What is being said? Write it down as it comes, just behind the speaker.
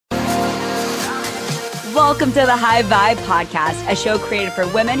Welcome to the High Vibe Podcast, a show created for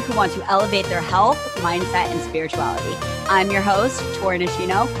women who want to elevate their health, mindset, and spirituality. I'm your host, Tori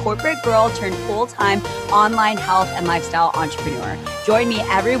Nishino, corporate girl turned full-time online health and lifestyle entrepreneur. Join me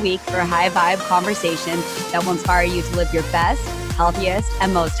every week for high vibe conversations that will inspire you to live your best, healthiest,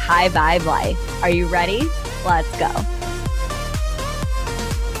 and most high vibe life. Are you ready? Let's go.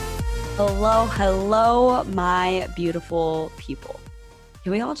 Hello, my beautiful people.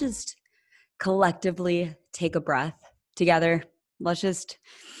 Can we all just collectively take a breath together? I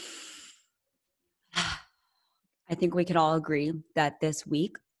think we can all agree that this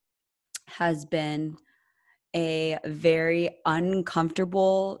week has been a very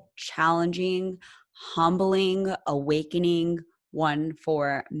uncomfortable, challenging, humbling, awakening one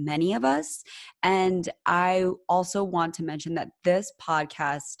for many of us. And I also want to mention that this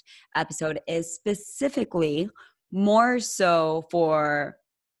podcast episode is specifically more so for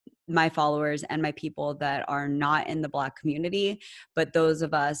my followers and my people that are not in the Black community, but those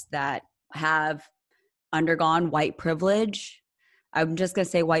of us that have undergone white privilege. I'm just going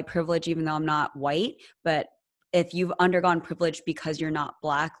to say white privilege, even though I'm not white, but if you've undergone privilege because you're not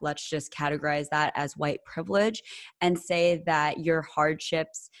Black, let's just categorize that as white privilege and say that your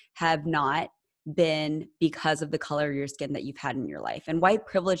hardships have not been because of the color of your skin that you've had in your life. And white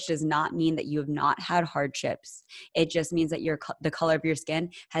privilege does not mean that you have not had hardships. It just means that the color of your skin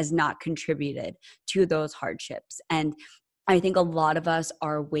has not contributed to those hardships. And I think a lot of us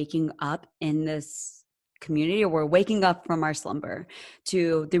are waking up in this community, or we're waking up from our slumber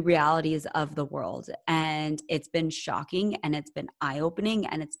to the realities of the world. And it's been shocking, and it's been eye-opening,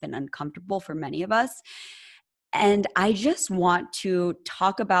 and it's been uncomfortable for many of us. And I just want to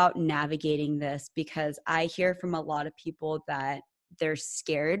talk about navigating this because I hear from a lot of people that they're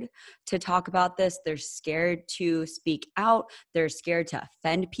scared to talk about this. They're scared to speak out. They're scared to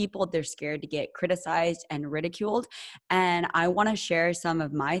offend people. They're scared to get criticized and ridiculed. And I want to share some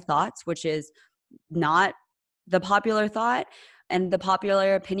of my thoughts, which is not the popular thought and the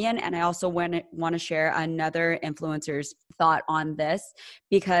popular opinion. And I also want to share another influencer's thought on this,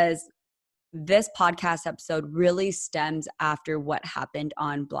 because this podcast episode really stems after what happened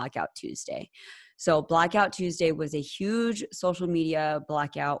on Blackout Tuesday. So Blackout Tuesday was a huge social media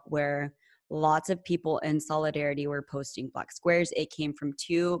blackout where lots of people in solidarity were posting Black squares. It came from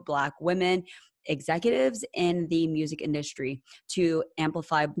two Black women executives in the music industry to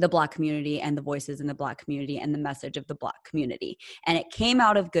amplify the Black community and the voices in the Black community and the message of the Black community. And it came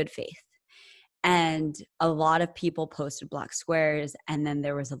out of good faith. And a lot of people posted Black squares, and then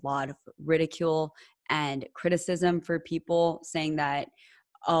there was a lot of ridicule and criticism for people saying that,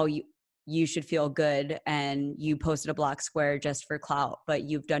 oh, you should feel good and you posted a Black square just for clout, but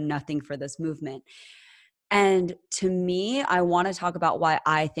you've done nothing for this movement. And to me, I want to talk about why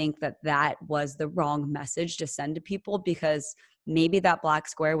I think that was the wrong message to send to people, because maybe that Black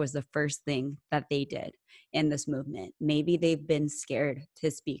square was the first thing that they did in this movement. Maybe they've been scared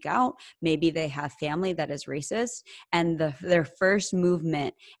to speak out. Maybe they have family that is racist, and their first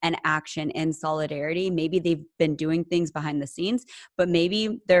movement and action in solidarity, maybe they've been doing things behind the scenes, but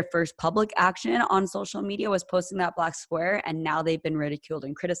maybe their first public action on social media was posting that Black square, and now they've been ridiculed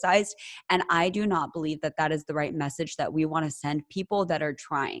and criticized. And I do not believe that that is the right message that we want to send people that are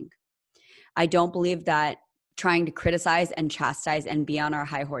trying. I don't believe that trying to criticize and chastise and be on our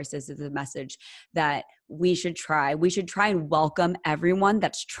high horses is a message that we should try. We should try and welcome everyone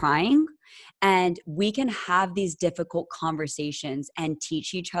that's trying, and we can have these difficult conversations and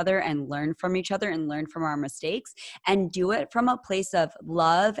teach each other and learn from each other and learn from our mistakes, and do it from a place of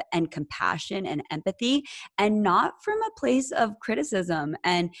love and compassion and empathy, and not from a place of criticism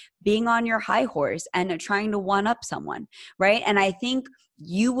and being on your high horse and trying to one up someone, right? And I think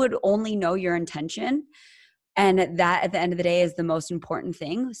you would only know your intention, and that at the end of the day is the most important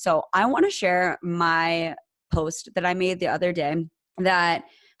thing. So I want to share my post that I made the other day that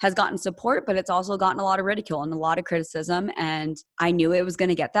has gotten support, but it's also gotten a lot of ridicule and a lot of criticism. And I knew it was going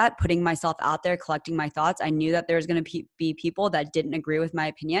to get that, putting myself out there, collecting my thoughts. I knew that there was going to be people that didn't agree with my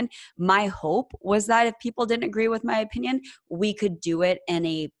opinion. My hope was that if people didn't agree with my opinion, we could do it in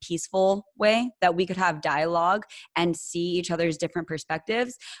a peaceful way, that we could have dialogue and see each other's different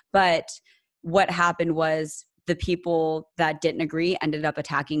perspectives. But what happened was the people that didn't agree ended up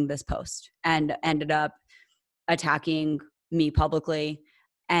attacking this post and ended up attacking me publicly.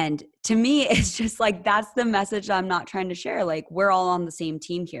 And to me, it's just like, that's the message I'm not trying to share. Like, we're all on the same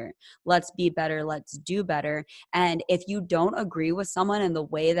team here. Let's be better. Let's do better. And if you don't agree with someone in the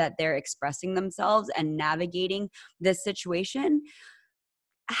way that they're expressing themselves and navigating this situation,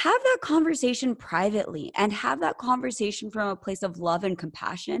 have that conversation privately and have that conversation from a place of love and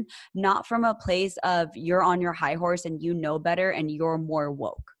compassion, not from a place of you're on your high horse and you know better and you're more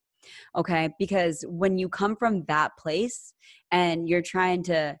woke. Okay. Because when you come from that place and you're trying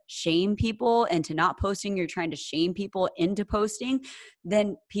to shame people into not posting, you're trying to shame people into posting,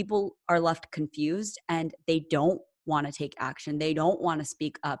 then people are left confused and they don't want to take action. They don't want to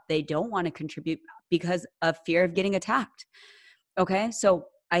speak up. They don't want to contribute because of fear of getting attacked. Okay. So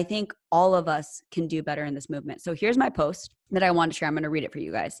I think all of us can do better in this movement. So here's my post that I want to share. I'm going to read it for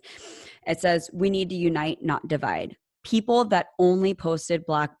you guys. It says, "We need to unite, not divide. People that only posted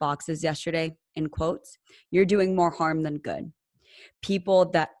black boxes yesterday, in quotes, you're doing more harm than good. People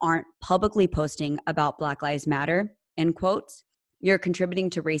that aren't publicly posting about Black Lives Matter, in quotes, you're contributing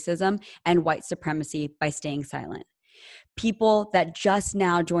to racism and white supremacy by staying silent. People that just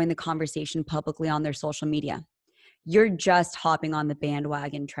now joined the conversation publicly on their social media, you're just hopping on the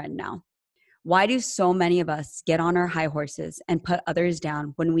bandwagon trend now. Why do so many of us get on our high horses and put others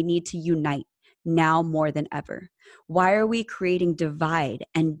down when we need to unite now more than ever? Why are we creating divide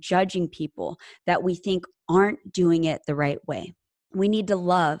and judging people that we think aren't doing it the right way? We need to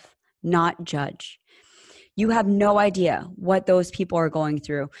love, not judge. You have no idea what those people are going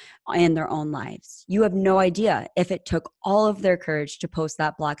through in their own lives. You have no idea if it took all of their courage to post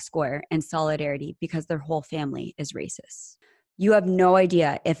that black square in solidarity because their whole family is racist. You have no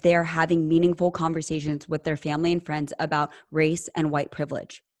idea if they are having meaningful conversations with their family and friends about race and white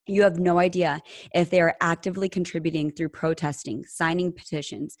privilege. You have no idea if they are actively contributing through protesting, signing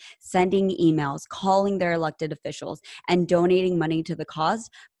petitions, sending emails, calling their elected officials, and donating money to the cause,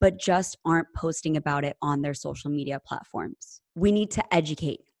 but just aren't posting about it on their social media platforms. We need to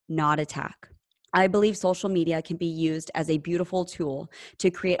educate, not attack. I believe social media can be used as a beautiful tool to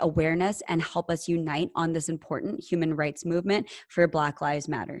create awareness and help us unite on this important human rights movement for Black Lives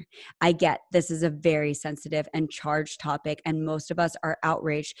Matter. I get this is a very sensitive and charged topic, and most of us are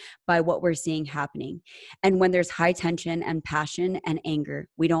outraged by what we're seeing happening. And when there's high tension and passion and anger,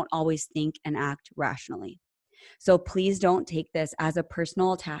 we don't always think and act rationally. So please don't take this as a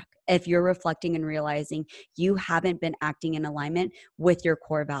personal attack if you're reflecting and realizing you haven't been acting in alignment with your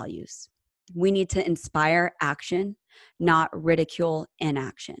core values. We need to inspire action, not ridicule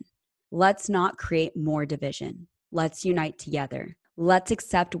inaction. Let's not create more division. Let's unite together. Let's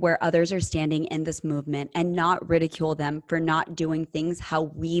accept where others are standing in this movement and not ridicule them for not doing things how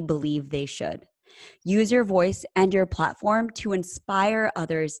we believe they should. Use your voice and your platform to inspire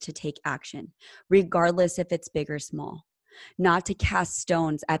others to take action, regardless if it's big or small. Not to cast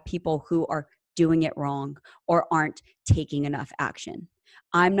stones at people who are doing it wrong or aren't taking enough action.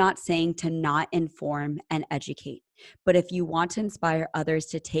 I'm not saying to not inform and educate, but if you want to inspire others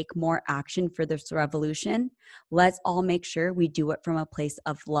to take more action for this revolution, let's all make sure we do it from a place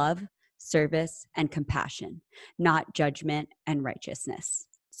of love, service, and compassion, not judgment and righteousness.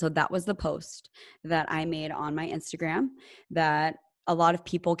 So that was the post that I made on my Instagram that a lot of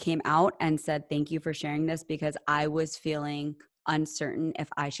people came out and said, thank you for sharing this, because I was feeling uncertain if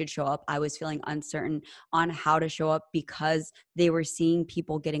I should show up. I was feeling uncertain on how to show up because they were seeing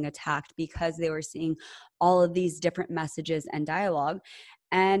people getting attacked, because they were seeing all of these different messages and dialogue.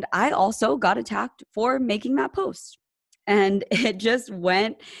 And I also got attacked for making that post. And it just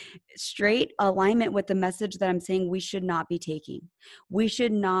went straight alignment with the message that I'm saying we should not be taking. We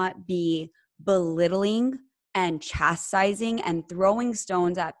should not be belittling and chastising and throwing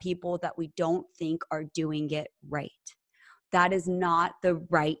stones at people that we don't think are doing it right. That is not the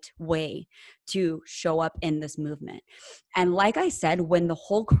right way to show up in this movement. And like I said, when the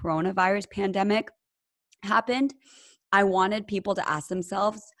whole coronavirus pandemic happened, I wanted people to ask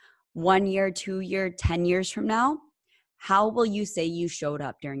themselves 1 year, 2 year, 10 years from now, how will you say you showed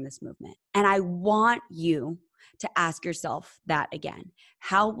up during this movement? And I want you to ask yourself that again.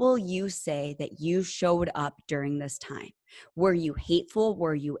 How will you say that you showed up during this time? Were you hateful?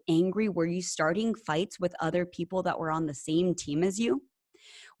 Were you angry? Were you starting fights with other people that were on the same team as you?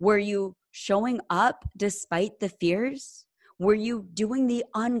 Were you showing up despite the fears? Were you doing the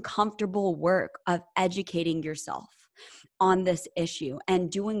uncomfortable work of educating yourself on this issue and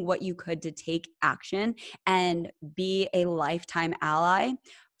doing what you could to take action and be a lifetime ally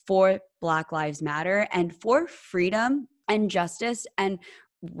for Black Lives Matter and for freedom and justice and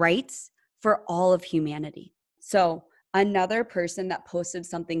rights for all of humanity? So another person that posted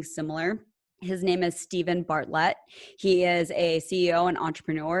something similar, his name is Stephen Bartlett. He is a CEO and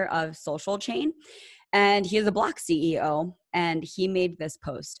entrepreneur of Social Chain, and he is a Black CEO. And he made this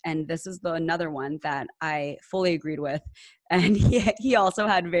post, and this is another one that I fully agreed with. And he also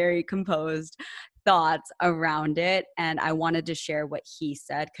had very composed thoughts around it. And I wanted to share what he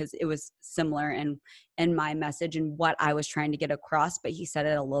said because it was similar in my message and what I was trying to get across, but he said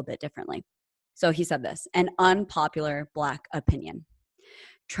it a little bit differently. So he said this: an unpopular Black opinion.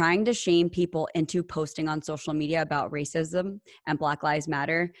 Trying to shame people into posting on social media about racism and Black Lives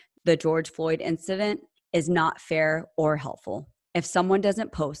Matter, the George Floyd incident, is not fair or helpful. If someone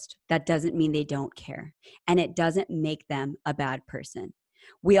doesn't post, that doesn't mean they don't care, and it doesn't make them a bad person.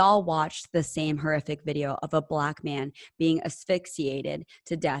 We all watched the same horrific video of a Black man being asphyxiated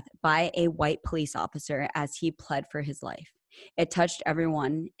to death by a white police officer as he pled for his life. It touched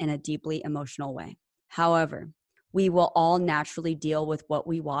everyone in a deeply emotional way. However, we will all naturally deal with what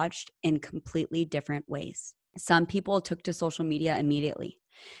we watched in completely different ways. Some people took to social media immediately.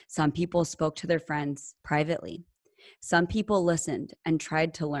 Some people spoke to their friends privately. Some people listened and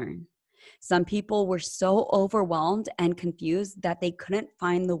tried to learn. Some people were so overwhelmed and confused that they couldn't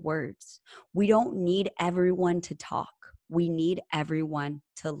find the words. We don't need everyone to talk. We need everyone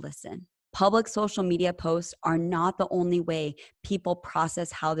to listen. Public social media posts are not the only way people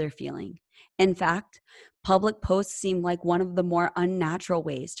process how they're feeling. In fact, public posts seem like one of the more unnatural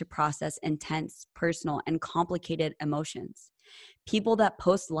ways to process intense, personal, and complicated emotions. People that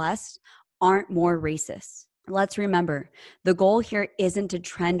post less aren't more racist. Let's remember, the goal here isn't to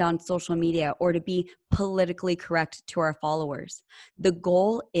trend on social media or to be politically correct to our followers. The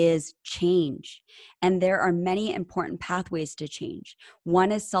goal is change. And there are many important pathways to change.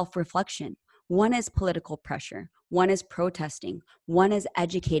 One is self-reflection. One is political pressure. One is protesting. One is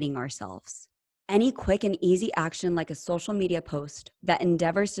educating ourselves. Any quick and easy action like a social media post that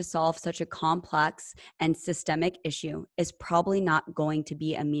endeavors to solve such a complex and systemic issue is probably not going to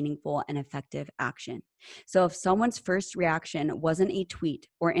be a meaningful and effective action. So if someone's first reaction wasn't a tweet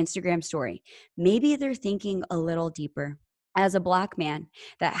or Instagram story, maybe they're thinking a little deeper. As a Black man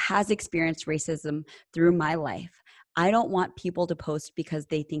that has experienced racism through my life, I don't want people to post because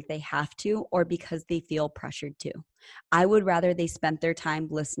they think they have to or because they feel pressured to. I would rather they spent their time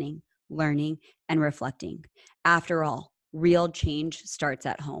listening, learning, and reflecting. After all, real change starts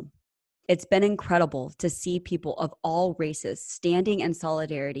at home. It's been incredible to see people of all races standing in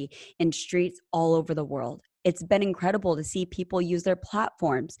solidarity in streets all over the world. It's been incredible to see people use their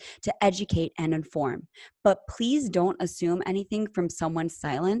platforms to educate and inform. But please don't assume anything from someone's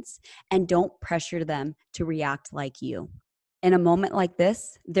silence and don't pressure them to react like you. In a moment like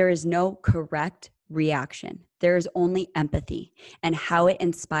this, there is no correct reaction. There is only empathy and how it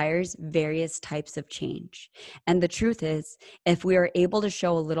inspires various types of change. And the truth is, if we are able to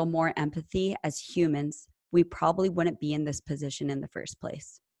show a little more empathy as humans, we probably wouldn't be in this position in the first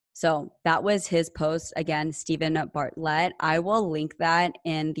place. So that was his post. Again, Stephen Bartlett. I will link that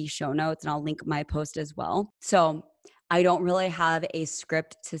in the show notes and I'll link my post as well. So I don't really have a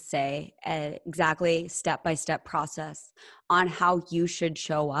script to say exactly step-by-step process on how you should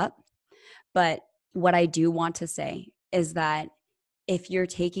show up. But what I do want to say is that if you're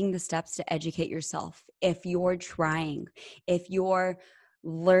taking the steps to educate yourself, if you're trying, if you're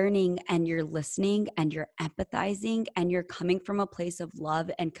learning and you're listening and you're empathizing and you're coming from a place of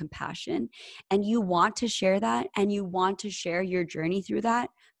love and compassion and you want to share that and you want to share your journey through that,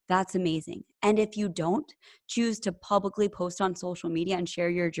 that's amazing. And if you don't choose to publicly post on social media and share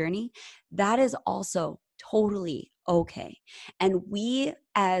your journey, that is also totally okay. And we,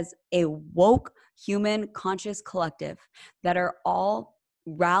 as a woke human conscious collective that are all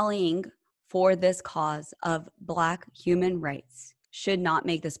rallying for this cause of Black human rights, should not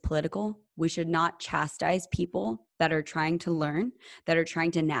make this political. We should not chastise people that are trying to learn, that are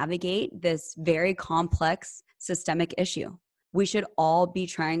trying to navigate this very complex systemic issue. We should all be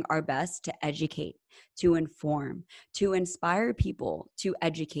trying our best to educate, to inform, to inspire people to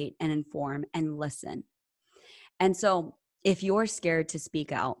educate and inform and listen. And so if you're scared to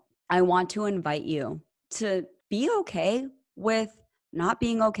speak out, I want to invite you to be okay with not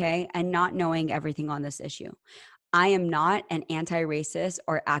being okay and not knowing everything on this issue. I am not an anti-racist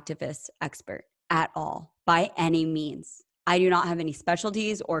or activist expert at all, by any means. I do not have any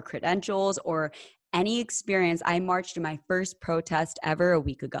specialties or credentials or any experience. I marched in my first protest ever a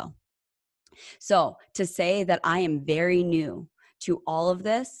week ago. So to say that I am very new to all of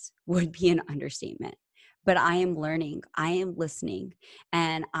this would be an understatement. But I am learning, I am listening,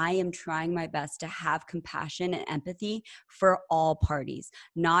 and I am trying my best to have compassion and empathy for all parties,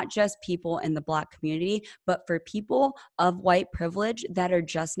 not just people in the Black community, but for people of white privilege that are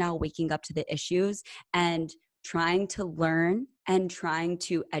just now waking up to the issues and trying to learn and trying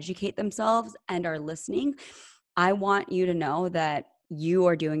to educate themselves and are listening. I want you to know that you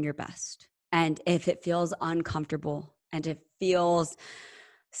are doing your best. And if it feels uncomfortable and it feels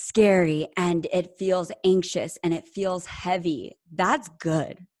scary and it feels anxious and it feels heavy, that's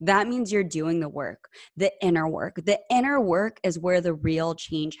good. That means you're doing the work, the inner work. The inner work is where the real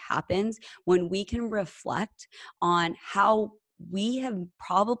change happens, when we can reflect on how we have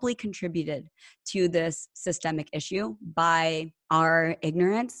probably contributed to this systemic issue by our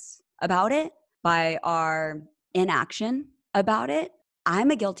ignorance about it, by our inaction about it.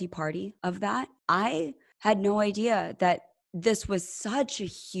 I'm a guilty party of that. I had no idea that this was such a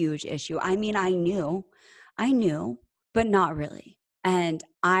huge issue. I mean, I knew, but not really. And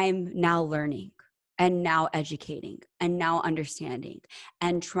I'm now learning and now educating and now understanding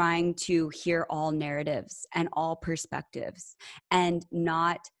and trying to hear all narratives and all perspectives, and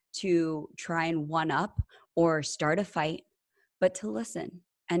not to try and one up or start a fight, but to listen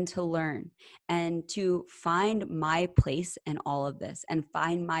and to learn and to find my place in all of this and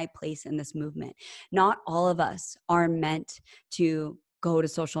find my place in this movement. Not all of us are meant to go to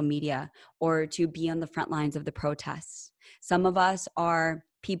social media or to be on the front lines of the protests. Some of us are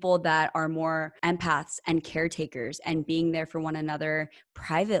people that are more empaths and caretakers and being there for one another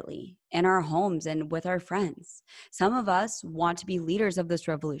privately in our homes and with our friends. Some of us want to be leaders of this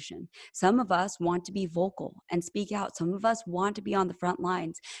revolution. Some of us want to be vocal and speak out. Some of us want to be on the front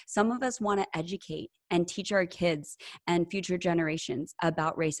lines. Some of us want to educate and teach our kids and future generations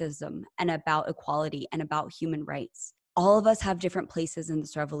about racism and about equality and about human rights. All of us have different places in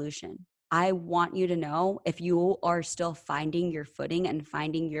this revolution. I want you to know, if you are still finding your footing and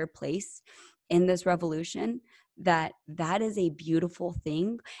finding your place in this revolution, that that is a beautiful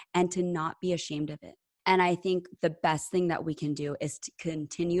thing, and to not be ashamed of it. And I think the best thing that we can do is to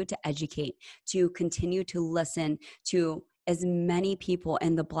continue to educate, to continue to listen to as many people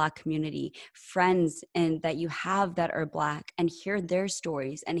in the Black community, friends and that you have that are Black, and hear their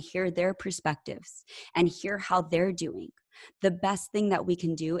stories and hear their perspectives and hear how they're doing. The best thing that we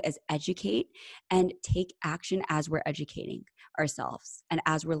can do is educate and take action as we're educating ourselves and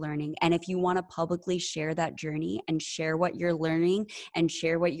as we're learning. And if you want to publicly share that journey and share what you're learning and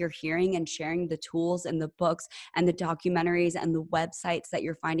share what you're hearing and sharing the tools and the books and the documentaries and the websites that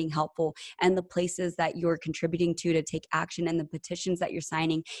you're finding helpful and the places that you're contributing to take action and the petitions that you're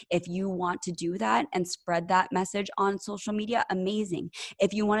signing, if you want to do that and spread that message on social media, amazing.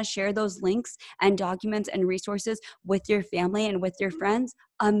 If you want to share those links and documents and resources with your family and with your friends,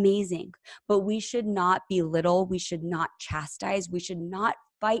 amazing. But we should not belittle, we should not chastise, we should not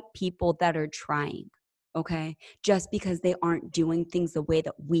fight people that are trying, okay? Just because they aren't doing things the way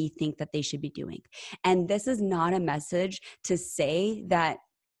that we think that they should be doing. And this is not a message to say that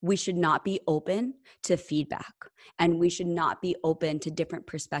we should not be open to feedback and we should not be open to different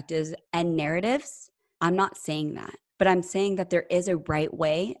perspectives and narratives. I'm not saying that. But I'm saying that there is a right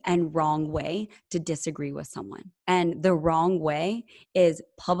way and wrong way to disagree with someone. And the wrong way is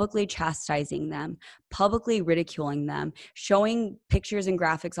publicly chastising them, publicly ridiculing them, showing pictures and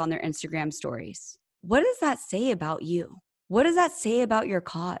graphics on their Instagram stories. What does that say about you? What does that say about your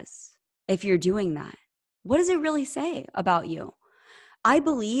cause if you're doing that? What does it really say about you? I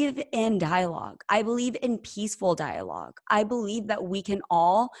believe in dialogue. I believe in peaceful dialogue. I believe that we can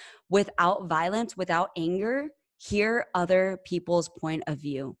all, without violence, without anger, hear other people's point of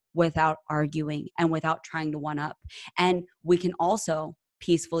view without arguing and without trying to one up. And we can also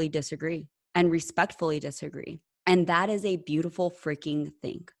peacefully disagree and respectfully disagree. And that is a beautiful freaking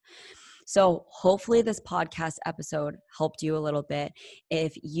thing. So hopefully this podcast episode helped you a little bit.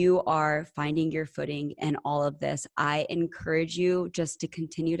 If you are finding your footing in all of this, I encourage you just to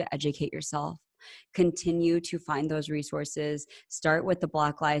continue to educate yourself. Continue to find those resources. Start with the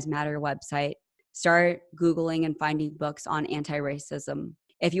Black Lives Matter website. Start Googling and finding books on anti-racism.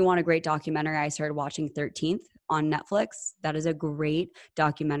 If you want a great documentary, I started watching 13th on Netflix. That is a great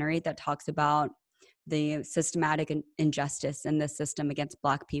documentary that talks about the systematic injustice in the system against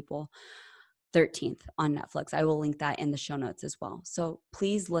Black people. 13th on Netflix. I will link that in the show notes as well. So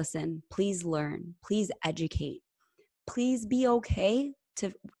please listen, please learn, please educate. Please be okay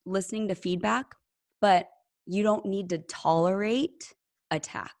to listening to feedback, but you don't need to tolerate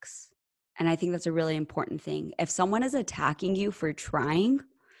attacks. And I think that's a really important thing. If someone is attacking you for trying,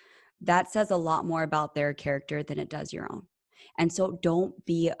 that says a lot more about their character than it does your own. And so don't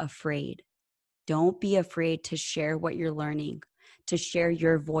be afraid. Don't be afraid to share what you're learning, to share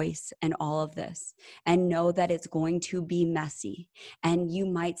your voice and all of this, and know that it's going to be messy and you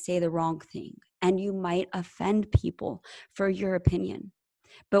might say the wrong thing and you might offend people for your opinion.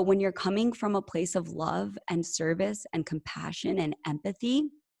 But when you're coming from a place of love and service and compassion and empathy,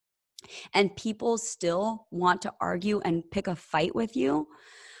 and people still want to argue and pick a fight with you,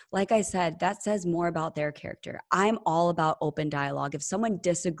 like I said, that says more about their character. I'm all about open dialogue. If someone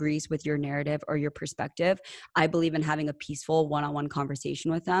disagrees with your narrative or your perspective, I believe in having a peaceful one-on-one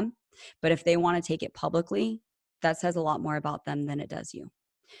conversation with them. But if they want to take it publicly, that says a lot more about them than it does you.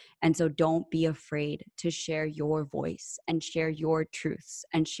 And so don't be afraid to share your voice and share your truths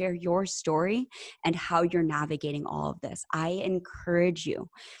and share your story and how you're navigating all of this. I encourage you,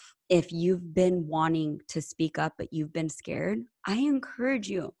 if you've been wanting to speak up, but you've been scared, I encourage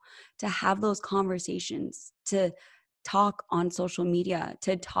you to have those conversations, to talk on social media,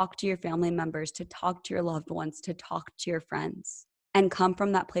 to talk to your family members, to talk to your loved ones, to talk to your friends, and come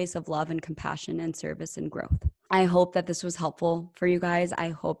from that place of love and compassion and service and growth. I hope that this was helpful for you guys. I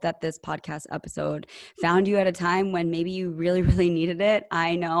hope that this podcast episode found you at a time when maybe you really, really needed it.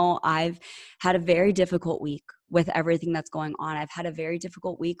 I know I've had a very difficult week with everything that's going on. I've had a very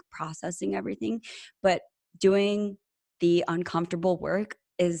difficult week processing everything, but doing the uncomfortable work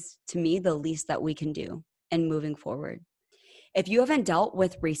is, to me, the least that we can do in moving forward. If you haven't dealt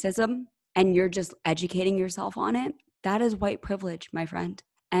with racism and you're just educating yourself on it, that is white privilege, my friend.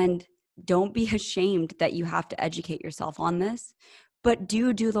 And don't be ashamed that you have to educate yourself on this, but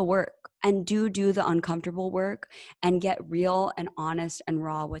do the work and do the uncomfortable work and get real and honest and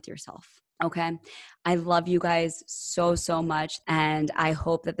raw with yourself. Okay. I love you guys so, so much. And I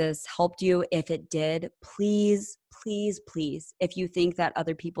hope that this helped you. If it did, please, please, please, if you think that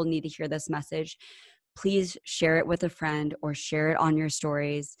other people need to hear this message, please share it with a friend or share it on your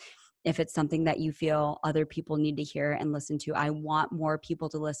stories. If it's something that you feel other people need to hear and listen to, I want more people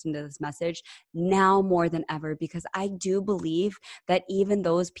to listen to this message now more than ever, because I do believe that even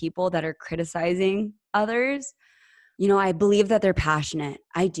those people that are criticizing others, I believe that they're passionate.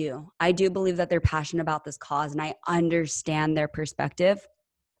 I do believe that they're passionate about this cause, and I understand their perspective,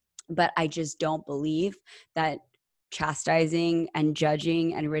 but I just don't believe that chastising and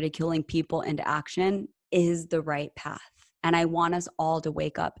judging and ridiculing people into action is the right path. And I want us all to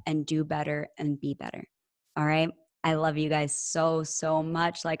wake up and do better and be better. All right. I love you guys so, so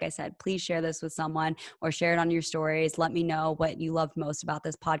much. Like I said, please share this with someone or share it on your stories. Let me know what you loved most about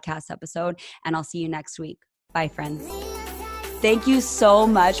this podcast episode, and I'll see you next week. Bye, friends. Thank you so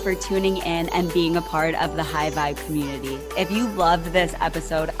much for tuning in and being a part of the High Vibe community. If you loved this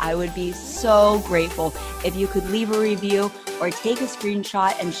episode, I would be so grateful if you could leave a review or take a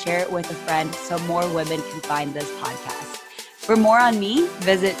screenshot and share it with a friend so more women can find this podcast. For more on me,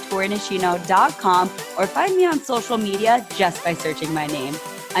 visit torinishino.com or find me on social media just by searching my name.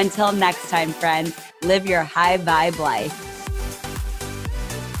 Until next time, friends, live your high vibe life.